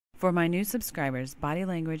For my new subscribers, body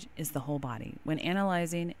language is the whole body. When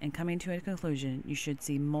analyzing and coming to a conclusion, you should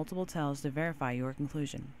see multiple tells to verify your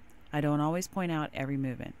conclusion. I don't always point out every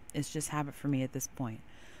movement. It's just habit for me at this point.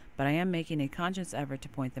 But I am making a conscious effort to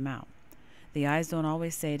point them out. The eyes don't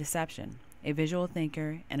always say deception. A visual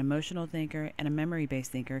thinker, an emotional thinker, and a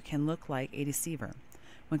memory-based thinker can look like a deceiver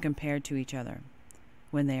when compared to each other,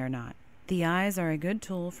 when they are not. The eyes are a good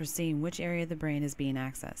tool for seeing which area of the brain is being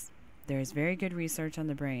accessed. There is very good research on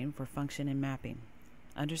the brain for function and mapping.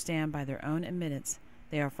 Understand by their own admittance,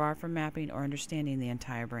 they are far from mapping or understanding the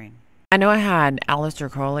entire brain. I know I had Aleister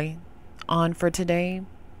Crowley on for today,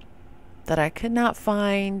 that I could not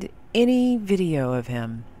find any video of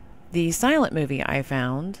him. The silent movie I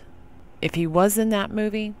found, if he was in that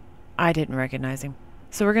movie, I didn't recognize him.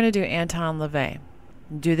 So we're going to do Anton Lavey.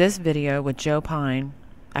 Do this video with Joe Pine.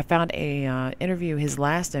 I found a interview, his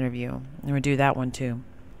last interview, and we'll do that one too.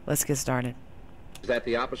 Let's get started. Is that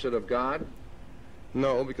the opposite of God?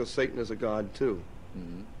 No, because Satan is a god too.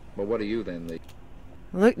 Mm-hmm. Well, what are you then?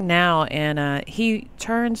 Look now, and he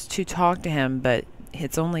turns to talk to him, but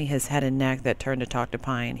it's only his head and neck that turn to talk to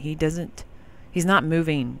Pine. He's not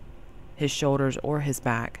moving his shoulders or his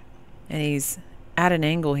back. And he's at an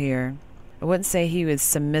angle here. I wouldn't say he was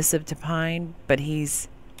submissive to Pine, but he's...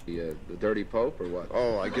 The dirty pope or what?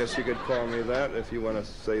 Oh, I guess you could call me that if you want to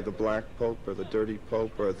say the black pope or the dirty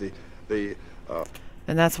pope or the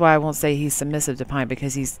And that's why I won't say he's submissive to Pine,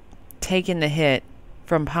 because he's taking the hit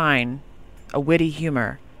from Pine, a witty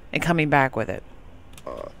humor, and coming back with it.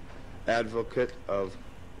 Advocate of,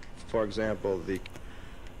 for example, the...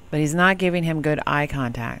 But he's not giving him good eye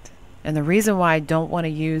contact. And the reason why I don't want to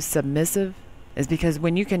use submissive is because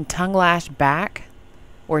when you can tongue lash back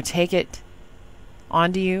or take it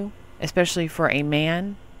onto you, especially for a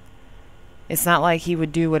man, it's not like he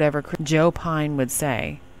would do whatever Joe Pine would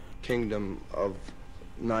say. Kingdom of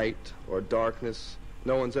night or darkness.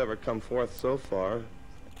 No one's ever come forth so far.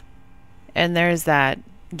 And there's that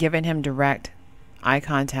giving him direct eye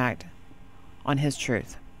contact on his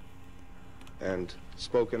truth. And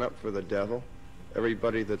spoken up for the devil.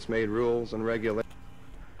 Everybody that's made rules and regulations.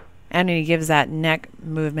 And he gives that neck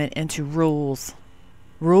movement into rules.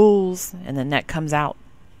 Rules, and the neck comes out.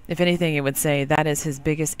 If anything, it would say that is his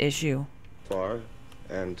biggest issue. Far,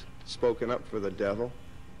 and spoken up for the devil.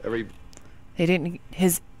 He didn't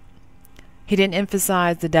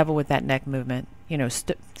emphasize the devil with that neck movement. You know,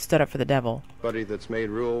 stood up for the devil. Everybody that's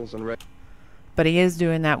made rules and but he is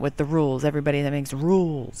doing that with the rules. Everybody that makes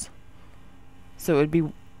rules. So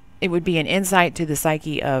it would be an insight to the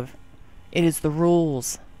psyche of, it is the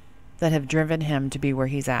rules that have driven him to be where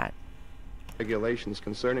he's at. Regulations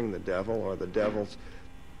concerning the devil or the devil's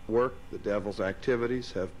work, the devil's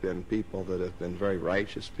activities have been people that have been very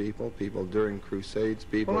righteous people during crusades,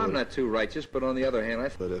 people... Well, I'm not too righteous, but on the other hand,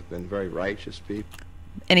 that have been very righteous people.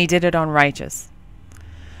 And he did it on righteous.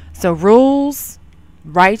 So rules,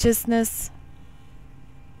 righteousness,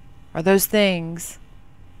 are those things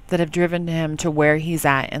that have driven him to where he's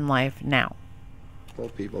at in life now.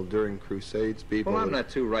 People during crusades, people... Well, I'm not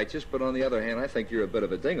too righteous, but on the other hand, I think you're a bit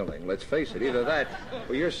of a ding-a-ling. Let's face it. Either that,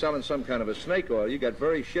 or you're selling some kind of a snake oil. You got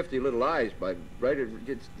very shifty little eyes, right?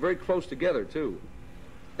 It's very close together, too.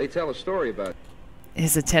 They tell a story about it.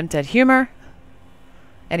 His attempt at humor,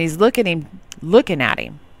 and he's looking at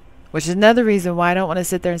him, which is another reason why I don't want to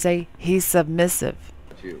sit there and say he's submissive.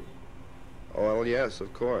 You. Oh, well, yes,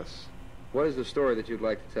 of course. What is the story that you'd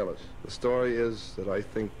like to tell us? The story is that I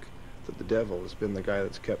think that the devil has been the guy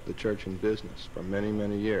that's kept the church in business for many,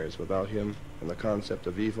 many years. Without him and the concept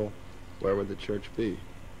of evil, where would the church be?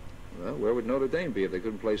 Well, where would Notre Dame be if they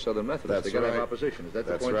couldn't play Southern Methodist? That's they got to right. have opposition. Is that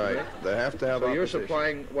the point? That's right. They have to have opposition. So you're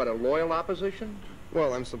supplying, what, a loyal opposition?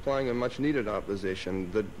 Well, I'm supplying a much-needed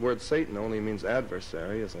opposition. The word Satan only means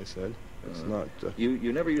adversary, as I said. It's not...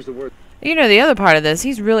 You never use the word... You know, the other part of this,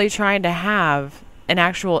 he's really trying to have an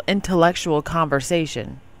actual intellectual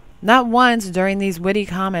conversation. Not once during these witty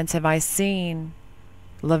comments have I seen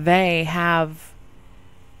Lavey have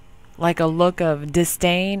like a look of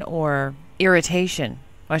disdain or irritation.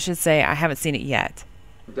 I should say I haven't seen it yet.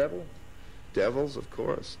 Devil? Devils, of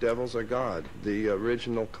course. Devils are God. The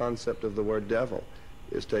original concept of the word devil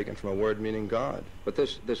is taken from a word meaning God. But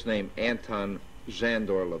this name, Anton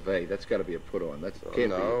Zandor Lavey, that's got to be a put-on. That's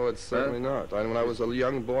can't no, be. It's certainly not. When I was a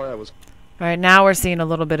young boy, I was... All right, now we're seeing a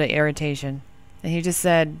little bit of irritation. And he just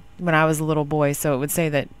said, when I was a little boy, so it would say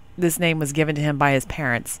that this name was given to him by his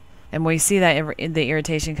parents. And we see that in the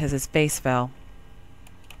irritation because his face fell.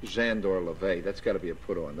 Zandor Lavey, that's got to be a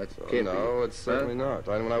put-on. That's can't be. No, it's certainly not.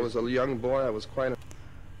 When I was a young boy, I was quite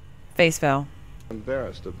Face fell.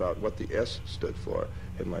 embarrassed about what the S stood for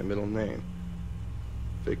in my middle name.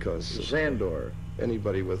 because Zandor.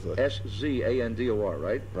 anybody with a... S-Z-A-N-D-O-R,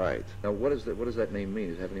 right? Right. Now, what does that name mean?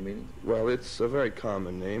 Does it have any meaning? Well, it's a very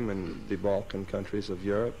common name in the Balkan countries of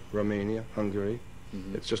Europe, Romania, Hungary.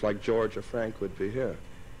 It's just like George or Frank would be here.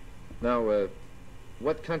 Now,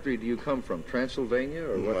 what country do you come from? Transylvania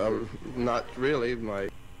or what? Well, not really. My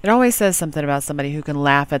It always says something about somebody who can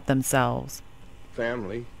laugh at themselves.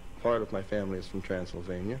 family, part of my family is from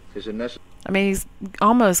Transylvania. Is it necessary I mean, he's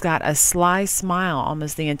almost got a sly smile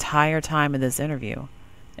almost the entire time of this interview.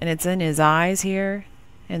 And it's in his eyes here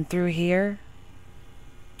and through here.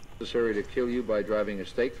 to kill you by driving a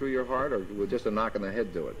stake through your heart, or with just a knock on the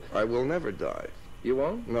head do it? I will never die. You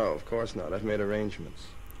won't? No, of course not. I've made arrangements.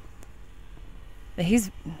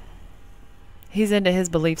 He's into his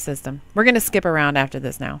belief system. We're going to skip around after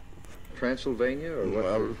this now. Transylvania or what?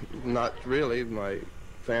 Well, not really. My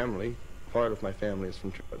family, part of my family is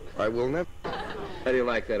from... I will never... How do you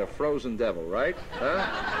like that? A frozen devil, right?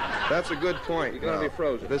 Huh? That's a good point. You're going to be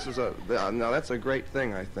frozen. This is a... Now, that's a great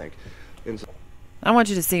thing, I think. I want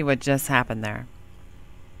you to see what just happened there.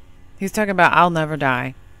 He's talking about, I'll never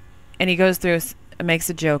die. And he goes through, makes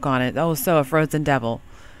a joke on it. Oh, so a frozen devil.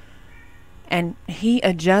 And he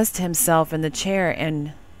adjusts himself in the chair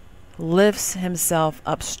and lifts himself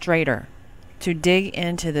up straighter to dig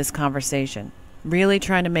into this conversation. Really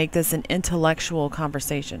trying to make this an intellectual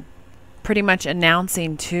conversation. Pretty much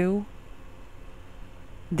announcing to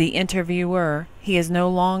the interviewer he is no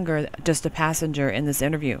longer just a passenger in this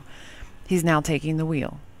interview. He's now taking the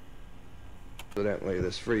wheel. Evidently,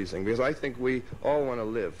 this freezing, because I think we all want to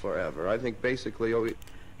live forever. I think basically...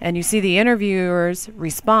 And you see the interviewer's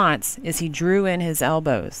response is he drew in his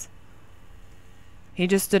elbows. He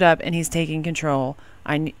just stood up and he's taking control.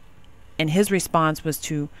 And his response was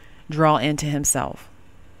to draw into himself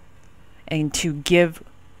and to give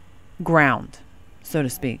ground, so to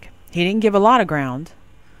speak. He didn't give a lot of ground.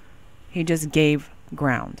 He just gave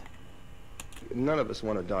ground. None of us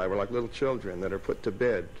want to die. We're like little children that are put to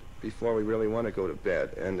bed before we really want to go to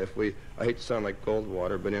bed. And if we, I hate to sound like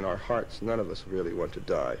Goldwater, but in our hearts, none of us really want to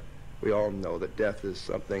die. We all know that death is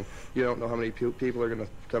something. You don't know how many people are going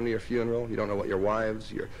to come to your funeral. You don't know what your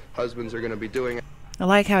wives, your husbands are going to be doing. I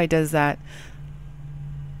like how he does that.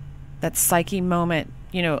 That psyche moment.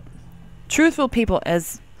 You know, truthful people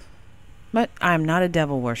but I'm not a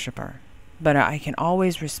devil worshiper, but I can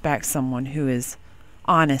always respect someone who is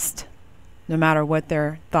honest, no matter what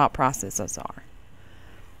their thought processes are.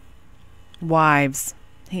 Wives.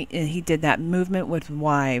 He did that movement with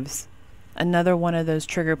wives. Another one of those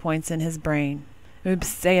trigger points in his brain. It would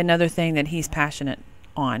say another thing that he's passionate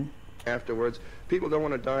on. Afterwards, people don't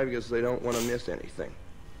want to die because they don't want to miss anything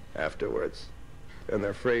afterwards. And they're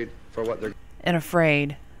afraid for what they're... And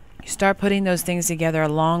afraid. You start putting those things together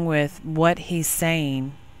along with what he's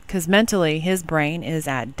saying. Because mentally, his brain is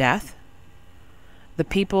at death. The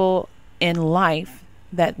people in life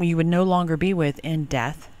that you would no longer be with in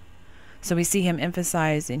death. So we see him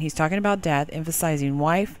emphasizing, he's talking about death, emphasizing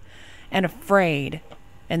wife and afraid.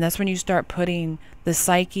 And that's when you start putting the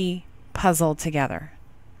psyche puzzle together.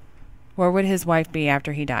 Where would his wife be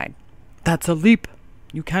after he died? That's a leap.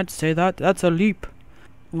 You can't say that. That's a leap.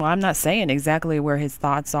 Well, I'm not saying exactly where his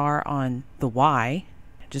thoughts are on the why.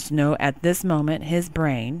 Just know at this moment, his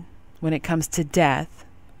brain, when it comes to death,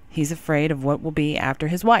 he's afraid of what will be after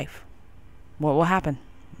his wife. What will happen?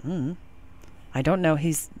 I don't know.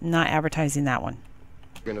 He's not advertising that one.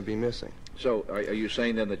 going to be missing. So are you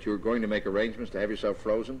saying then that you're going to make arrangements to have yourself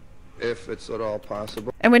frozen? If it's at all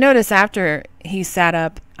possible. And we notice after he sat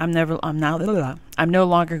up, I'm no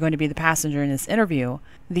longer going to be the passenger in this interview.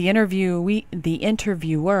 The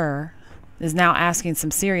interviewer is now asking some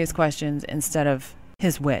serious questions instead of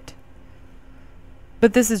his wit.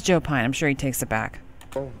 But this is Joe Pine. I'm sure he takes it back.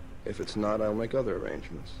 Oh, if it's not, I'll make other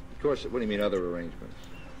arrangements. Of course. What do you mean other arrangements?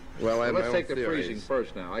 Well, Let's take the freezing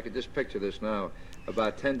first now. I could just picture this now.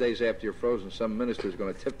 About 10 days after you're frozen, some minister is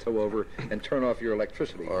going to tiptoe over and turn off your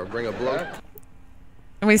electricity. Or bring a blow.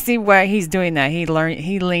 And we see why he's doing that. He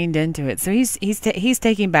leaned into it. So he's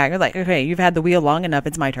taking back. They're like, okay, you've had the wheel long enough.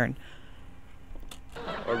 It's my turn.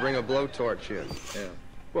 Or bring a blowtorch in. Yeah.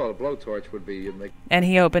 Well, a blowtorch would be And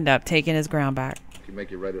he opened up, taking his ground back. You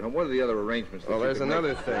make you ready. What are the other arrangements? Well, there's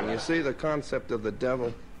another thing. You see, the concept of the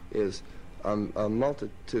devil is a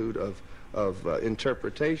multitude of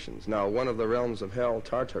interpretations. Now, one of the realms of hell,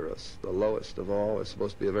 Tartarus, the lowest of all, is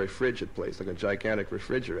supposed to be a very frigid place, like a gigantic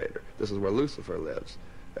refrigerator. This is where Lucifer lives,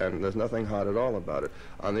 and there's nothing hot at all about it.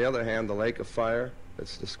 On the other hand, the lake of fire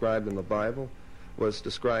that's described in the Bible was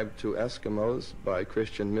described to Eskimos by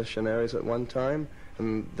Christian missionaries at one time,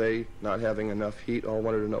 and they, not having enough heat, all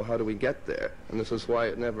wanted to know, how do we get there? And this is why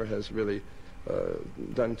it never has really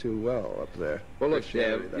done too well up there. Well, look,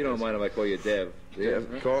 Christianity, Dev, that you don't is. mind if I call you Dev?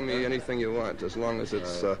 Dev, call me anything you want, as long as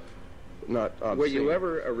it's not obscene. Were you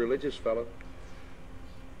ever a religious fellow?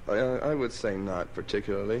 I would say not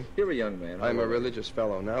particularly. You're a young man. How I'm a old are you? religious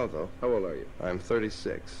fellow now, though. How old are you? I'm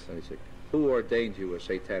 36. 26. Who ordained you a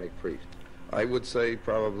satanic priest? I would say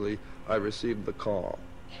probably I received the call.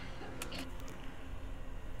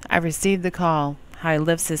 I received the call. How he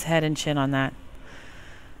lifts his head and chin on that.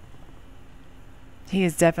 He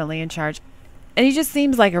is definitely in charge. And he just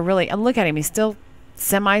seems like a really... look at him. He's still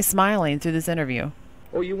semi-smiling through this interview.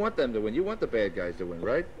 Oh, you want them to win. You want the bad guys to win,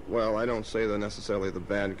 right? Well, I don't say they're necessarily the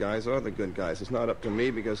bad guys or the good guys. It's not up to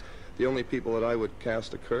me, because the only people that I would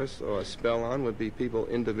cast a curse or a spell on would be people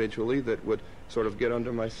individually that would sort of get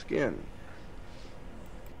under my skin.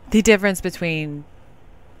 The difference between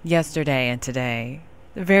yesterday and today,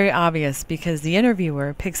 very obvious, because the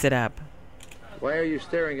interviewer picks it up. Why are you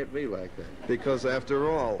staring at me like that? Because after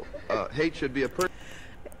all, hate should be a person.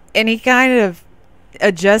 And he kind of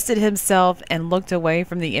adjusted himself and looked away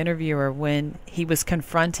from the interviewer when he was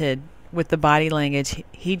confronted with the body language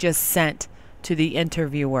he just sent to the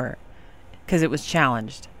interviewer, because it was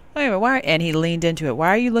challenged. Wait, why? And he leaned into it. Why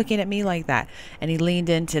are you looking at me like that? And he leaned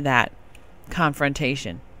into that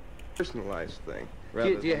confrontation. Personalized thing.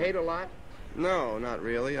 Do you hate a lot? No, not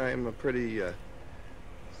really. I am a pretty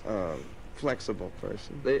flexible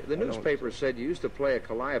person. The newspaper said you used to play a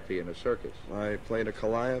calliope in a circus. I played a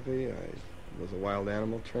calliope. I was a wild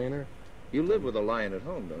animal trainer. You live with a lion at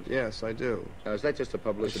home, don't you? Yes, I do. Now, is that just a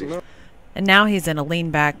publicity? And now he's in a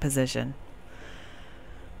lean back position.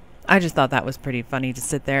 I just thought that was pretty funny to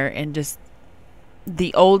sit there and just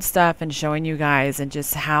the old stuff and showing you guys and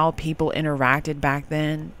just how people interacted back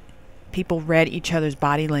then. People read each other's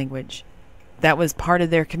body language. That was part of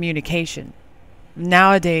their communication.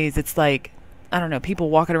 Nowadays, it's like, I don't know, people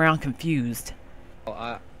walking around confused.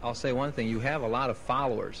 Well, I'll say one thing. You have a lot of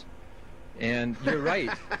followers. And you're right.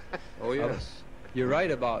 Oh, yes. You're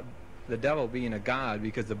right about the devil being a god,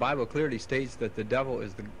 because the Bible clearly states that the devil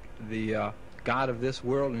is the god of this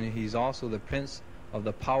world, and he's also the prince of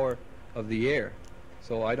the power of the air.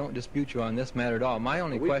 So I don't dispute you on this matter at all. My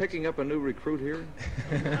only Are we picking up a new recruit here?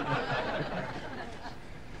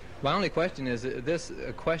 My only question is this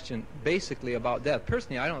question basically about death.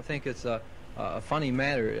 Personally, I don't think it's a funny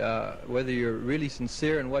matter, whether you're really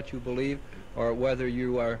sincere in what you believe or whether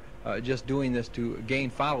you are just doing this to gain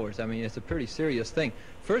followers. I mean, it's a pretty serious thing.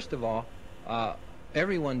 First of all,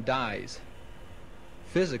 everyone dies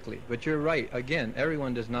physically, but you're right. Again,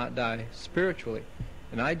 everyone does not die spiritually.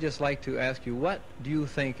 And I'd just like to ask you, what do you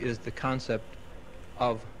think is the concept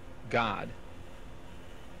of God?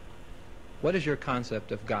 What is your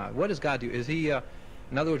concept of God? What does God do? Is he,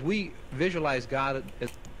 in other words, we visualize God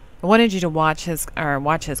as... I wanted you to watch his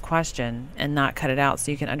question and not cut it out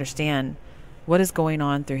so you can understand what is going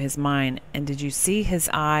on through his mind. And did you see his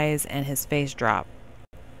eyes and his face drop?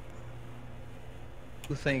 What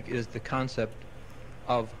do you think is the concept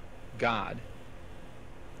of God?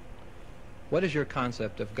 What is your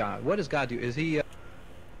concept of God? What does God do? Is he...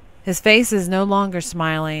 His face is no longer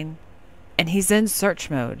smiling, and he's in search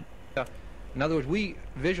mode. In other words, we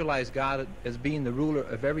visualize God as being the ruler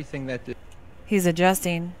of everything that... He's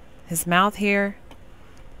adjusting his mouth here.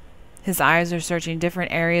 His eyes are searching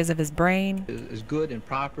different areas of his brain. Is good and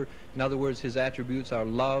proper. In other words, his attributes are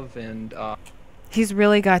love and... He's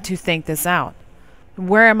really got to think this out.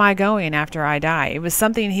 Where am I going after I die? It was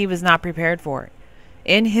something he was not prepared for.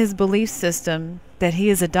 In his belief system that he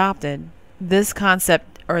has adopted, this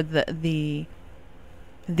concept or the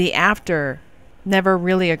after never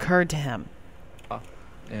really occurred to him.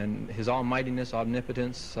 And his almightiness,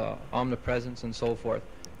 omnipotence, omnipresence, and so forth.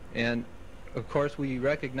 And of course, we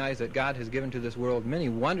recognize that God has given to this world many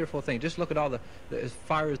wonderful things. Just look at all the as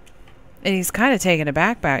far as... And he's kind of taken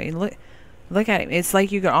aback by it. Look at him. It's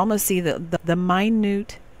like you can almost see the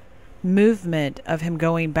minute movement of him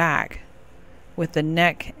going back with the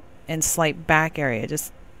neck and slight back area.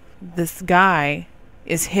 Just this guy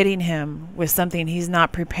is hitting him with something he's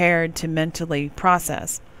not prepared to mentally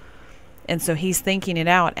process. And so he's thinking it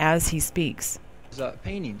out as he speaks.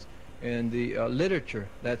 Paintings and the literature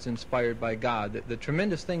that's inspired by God, the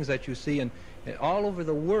tremendous things that you see in all over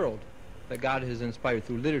the world that God has inspired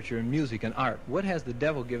through literature and music and art. What has the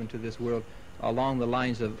devil given to this world along the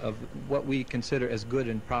lines of what we consider as good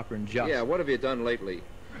and proper and just? Yeah, what have you done lately?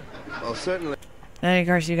 Well, certainly. And of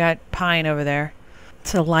course you got Pine over there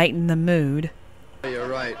to lighten the mood. You're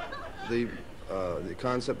right. The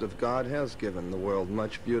concept of God has given the world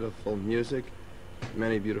much beautiful music,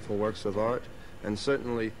 many beautiful works of art, and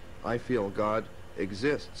certainly I feel God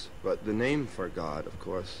exists. But the name for God, of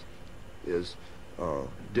course, is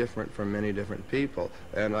different from many different people,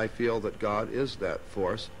 and I feel that God is that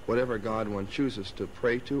force, whatever God one chooses to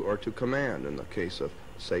pray to or to command. In the case of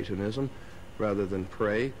Satanism, rather than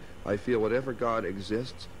pray, I feel whatever God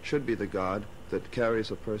exists should be the God that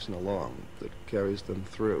carries a person along, that carries them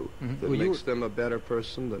through, that makes them a better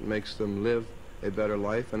person, that makes them live a better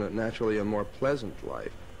life, and naturally a more pleasant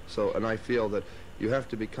life. So, and I feel that you have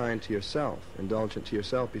to be kind to yourself, indulgent to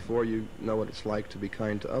yourself, before you know what it's like to be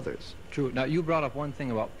kind to others. True. Now, you brought up one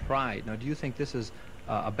thing about pride. Now, do you think this is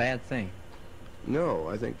a bad thing? No,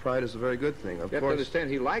 I think pride is a very good thing. Of You have to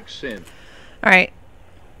understand, he likes sin. All right.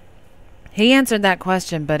 He answered that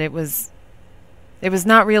question, but it was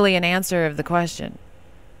not really an answer of the question.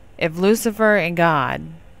 If Lucifer and God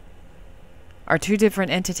are two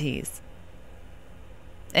different entities,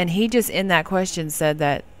 and he just in that question said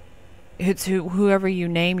that it's whoever you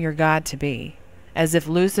name your God to be, as if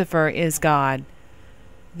Lucifer is God,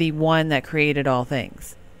 the one that created all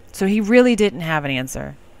things. So he really didn't have an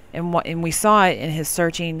answer, and we saw it in his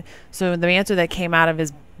searching. So the answer that came out of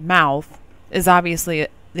his mouth is obviously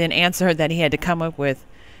an answer that he had to come up with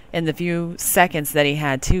in the few seconds that he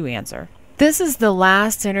had to answer. This is the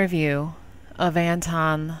last interview of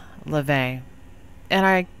Anton Lavey, and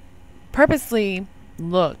I purposely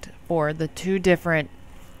looked for the two different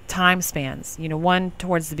time spans, one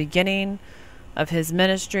towards the beginning of his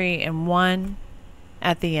ministry and one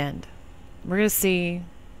at the end. We're going to see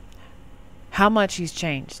how much he's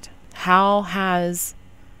changed. How has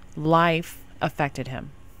life affected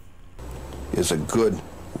him? Is a good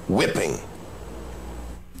whipping.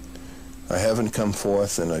 I haven't come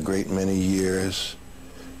forth in a great many years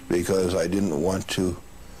because I didn't want to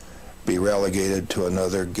be relegated to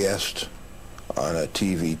another guest on a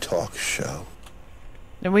TV talk show.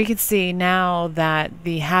 And we can see now that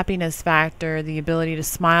the happiness factor, the ability to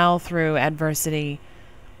smile through adversity,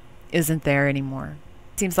 isn't there anymore.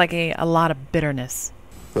 Seems like a lot of bitterness.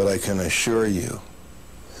 But I can assure you,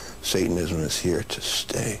 Satanism is here to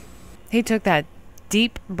stay. He took that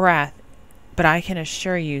deep breath, but I can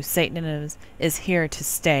assure you, Satanism is here to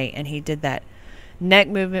stay. And he did that neck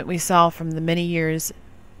movement we saw from the many years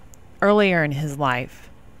earlier in his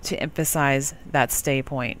life to emphasize that stay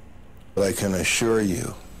point. But I can assure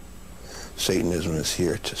you, Satanism is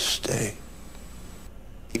here to stay.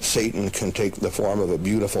 Satan can take the form of a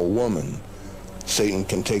beautiful woman. Satan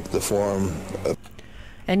can take the form of...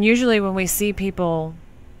 And usually when we see people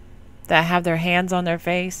that have their hands on their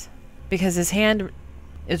face, because his hand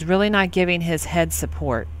is really not giving his head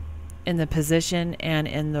support in the position and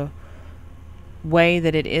in the way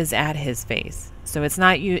that it is at his face. So it's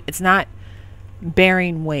not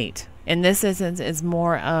bearing weight. In this instance, it's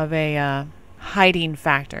more of a hiding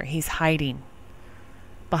factor. He's hiding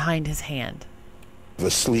behind his hand. A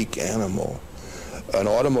sleek animal. An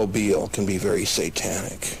automobile can be very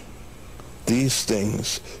satanic. These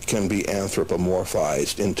things can be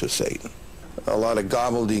anthropomorphized into Satan. A lot of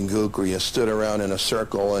gobbledygook where you stood around in a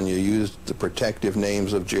circle and you used the protective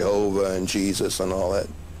names of Jehovah and Jesus and all that.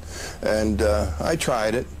 And I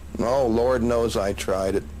tried it. Oh, Lord knows I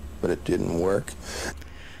tried it, but it didn't work.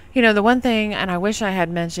 The one thing, and I wish I had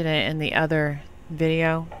mentioned it in the other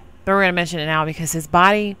video, but we're going to mention it now because his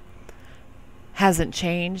body hasn't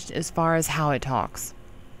changed as far as how it talks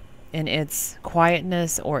in its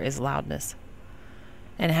quietness or its loudness.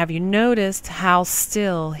 And have you noticed how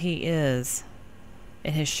still he is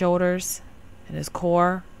in his shoulders, in his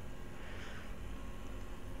core,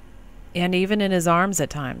 and even in his arms at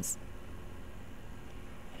times?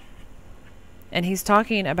 And he's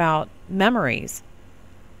talking about memories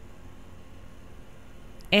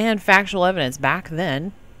and factual evidence back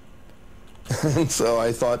then. And so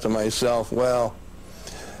I thought to myself, well,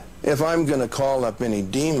 if I'm going to call up any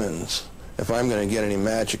demons, if I'm going to get any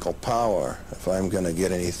magical power, if I'm going to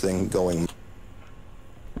get anything going...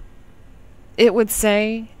 It would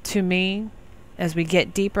say to me, as we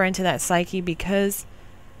get deeper into that psyche, because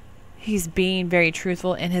he's being very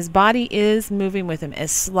truthful and his body is moving with him.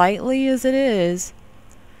 As slightly as it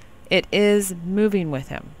is moving with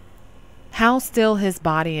him. How still his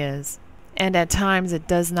body is. And at times it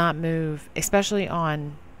does not move, especially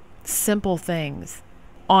on simple things.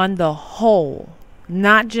 On the whole,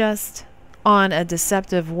 not just on a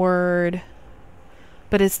deceptive word,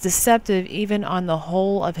 but it's deceptive even on the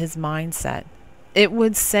whole of his mindset. It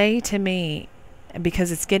would say to me,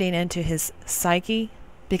 because it's getting into his psyche,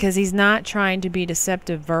 because he's not trying to be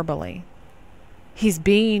deceptive verbally. He's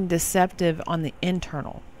being deceptive on the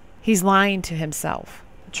internal. He's lying to himself,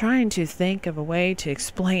 trying to think of a way to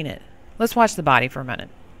explain it. Let's watch the body for a minute.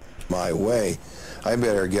 My way, I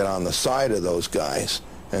better get on the side of those guys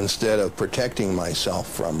instead of protecting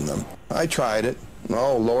myself from them. I tried it.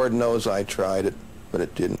 Oh, Lord knows I tried it, but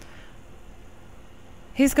it didn't.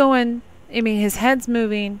 He's going, I mean, his head's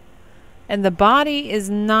moving, and the body is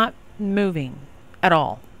not moving at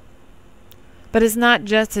all. But it's not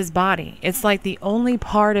just his body. It's like the only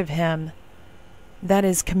part of him that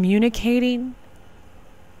is communicating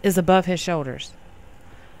is above his shoulders.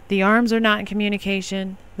 The arms are not in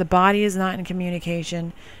communication. The body is not in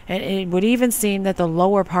communication. And it would even seem that the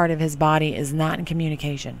lower part of his body is not in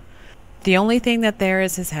communication. The only thing that there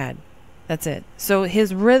is his head. That's it. So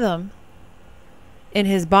his rhythm in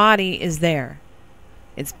his body is there.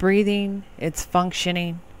 It's breathing. It's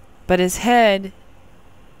functioning. But his head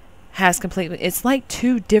has completely... It's like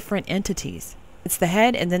two different entities. It's the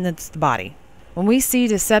head and then it's the body. When we see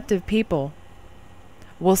deceptive people,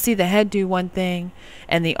 we'll see the head do one thing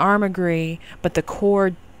and the arm agree, but the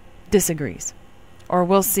core disagrees. Or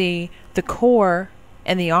we'll see the core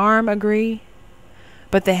and the arm agree,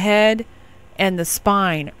 but the head and the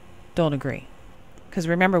spine don't agree. Because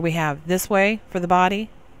remember, we have this way for the body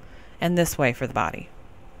and this way for the body.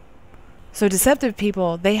 So deceptive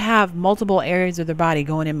people, they have multiple areas of their body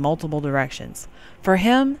going in multiple directions. For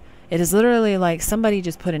him, it is literally like somebody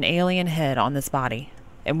just put an alien head on this body.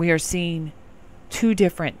 And we are seeing two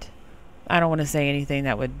different, I don't want to say anything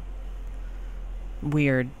that would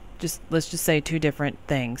weird. Let's just say two different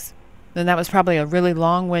things. And that was probably a really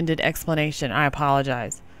long-winded explanation. I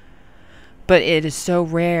apologize. But it is so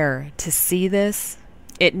rare to see this.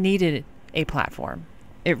 It needed a platform.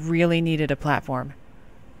 It really needed a platform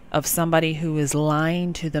of somebody who is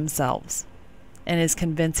lying to themselves and is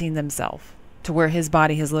convincing themselves to where his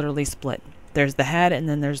body has literally split. There's the head and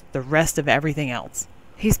then there's the rest of everything else.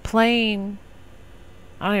 He's playing,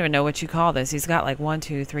 I don't even know what you call this. He's got like 1,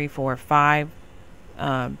 2, 3, 4, 5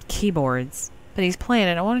 keyboards, but he's playing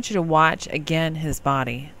it. I want you to watch again his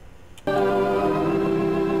body.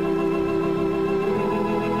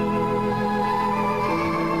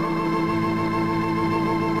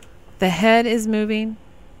 The head is moving.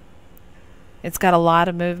 It's got a lot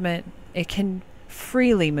of movement. It can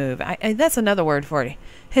freely move. That's another word for it.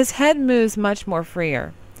 His head moves much more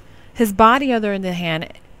freer. His body, other than the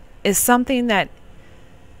hand, is something that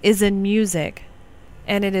is in music,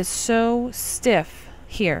 and it is so stiff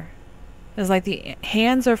here. It's like the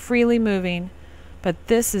hands are freely moving, but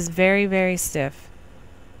this is very, very stiff.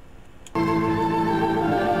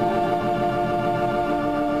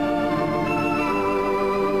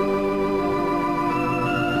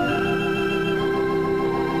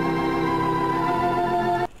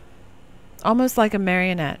 Almost like a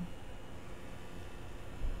marionette.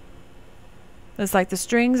 It's like the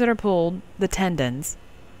strings that are pulled, the tendons,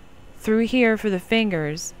 through here for the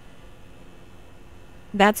fingers.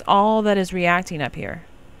 That's all that is reacting up here.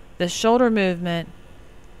 The shoulder movement,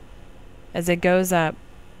 as it goes up,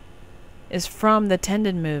 is from the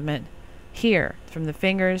tendon movement here, from the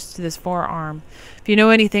fingers to this forearm. If you know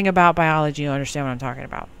anything about biology, you'll understand what I'm talking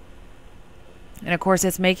about. And of course,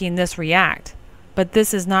 it's making this react. But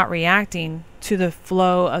this is not reacting to the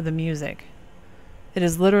flow of the music. It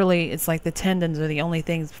is literally, it's like the tendons are the only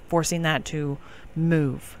things forcing that to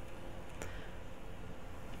move.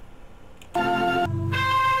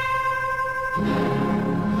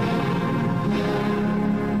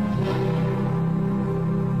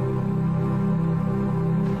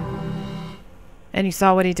 And you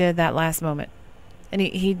saw what he did that last moment. And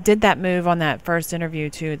he did that move on that first interview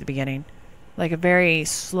too at the beginning. Like a very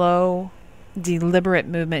slow, deliberate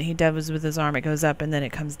movement he does with his arm. It goes up and then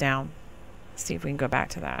it comes down. Let's see if we can go back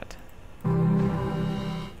to that.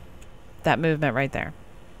 That movement right there.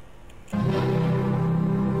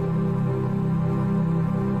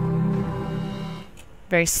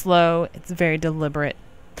 Very slow. It's very deliberate.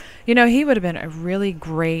 You know, he would have been a really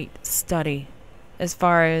great study as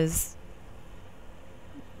far as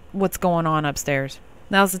what's going on upstairs.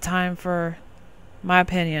 Now's the time for my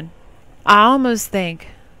opinion. I almost think,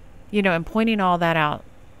 you know, in pointing all that out,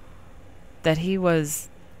 that he was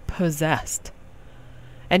possessed.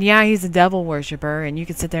 And yeah, he's a devil worshiper, and you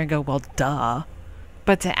can sit there and go, well, duh.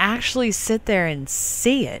 But to actually sit there and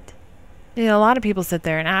see it, you know, a lot of people sit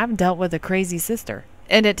there, and I've dealt with a crazy sister.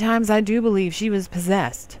 And at times I do believe she was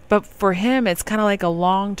possessed. But for him, it's kind of like a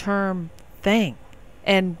long-term thing.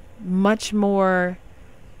 And much more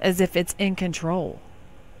as if it's in control.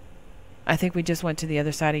 I think we just went to the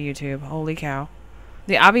other side of YouTube. Holy cow.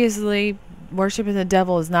 Obviously, worshiping the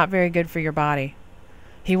devil is not very good for your body.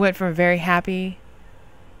 He went from a very happy,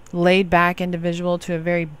 laid-back individual to a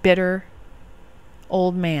very bitter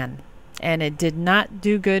old man. And it did not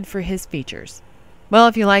do good for his features. Well,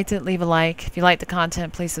 if you liked it, leave a like. If you liked the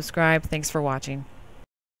content, please subscribe. Thanks for watching.